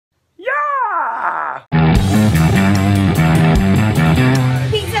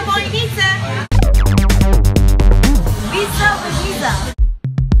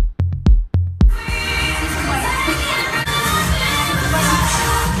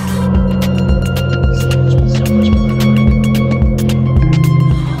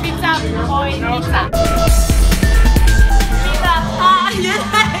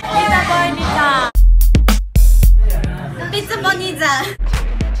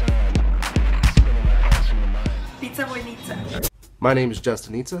My name is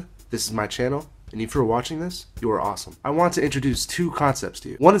Pizzaboynizza, this is my channel, and if you're watching this, you are awesome. I want to introduce two concepts to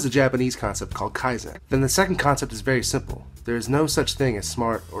you. One is a Japanese concept called Kaizen. Then the second concept is very simple. There is no such thing as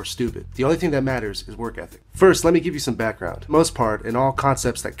smart or stupid. The only thing that matters is work ethic. First, let me give you some background. For the most part, in all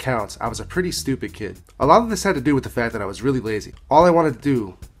concepts that count, I was a pretty stupid kid. A lot of this had to do with the fact that I was really lazy. All I wanted to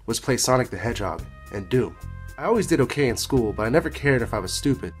do was play Sonic the Hedgehog and Doom. I always did okay in school, but I never cared if I was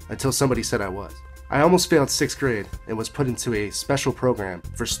stupid until somebody said I was. I almost failed 6th grade and was put into a special program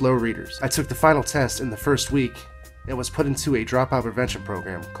for slow readers. I took the final test in the first week and was put into a dropout prevention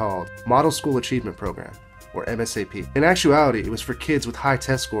program called Model School Achievement Program, or MSAP. In actuality, it was for kids with high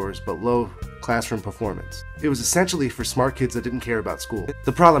test scores but low classroom performance. It was essentially for smart kids that didn't care about school.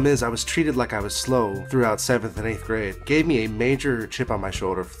 The problem is I was treated like I was slow throughout 7th and 8th grade. It gave me a major chip on my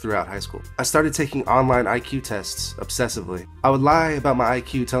shoulder throughout high school. I started taking online IQ tests obsessively. I would lie about my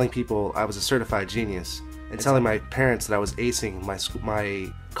IQ, telling people I was a certified genius and telling my parents that I was acing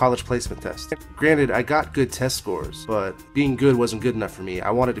my college placement test. Granted, I got good test scores, but being good wasn't good enough for me. I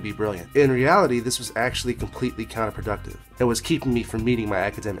wanted to be brilliant. In reality, this was actually completely counterproductive. It was keeping me from meeting my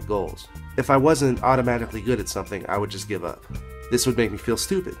academic goals. If I wasn't automatically good at something, I would just give up. This would make me feel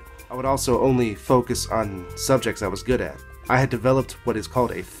stupid. I would also only focus on subjects I was good at. I had developed what is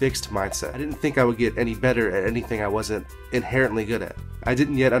called a fixed mindset. I didn't think I would get any better at anything I wasn't inherently good at. I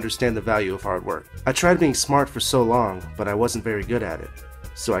didn't yet understand the value of hard work. I tried being smart for so long, but I wasn't very good at it,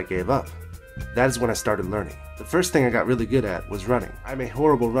 so I gave up. That is when I started learning. The first thing I got really good at was running. I'm a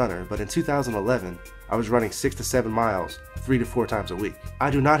horrible runner, but in 2011, I was running 6 to 7 miles 3 to 4 times a week. I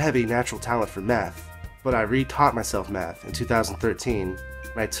do not have a natural talent for math, but I re-taught myself math in 2013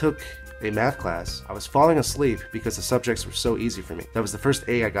 when I took a math class. I was falling asleep because the subjects were so easy for me. That was the first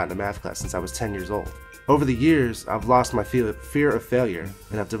A I got in a math class since I was 10 years old. Over the years, I've lost my fear of failure,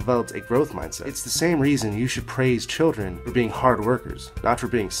 and I've developed a growth mindset. It's the same reason you should praise children for being hard workers, not for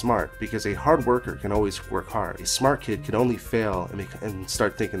being smart, because a hard worker can always work hard. A smart kid can only fail and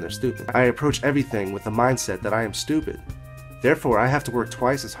start thinking they're stupid. I approach everything with the mindset that I am stupid. Therefore, I have to work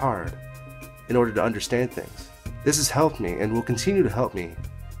twice as hard in order to understand things. This has helped me and will continue to help me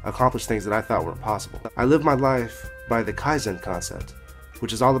accomplish things that I thought were impossible. I live my life by the Kaizen concept,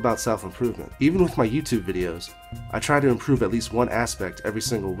 which is all about self-improvement. Even with my YouTube videos, I try to improve at least one aspect every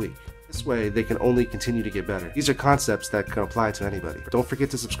single week. This way, they can only continue to get better. These are concepts that can apply to anybody. Don't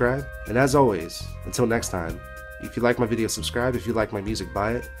forget to subscribe, and as always, until next time, if you like my video, subscribe. If you like my music,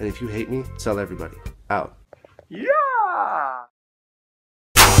 buy it. And if you hate me, tell everybody. Out. Yeah!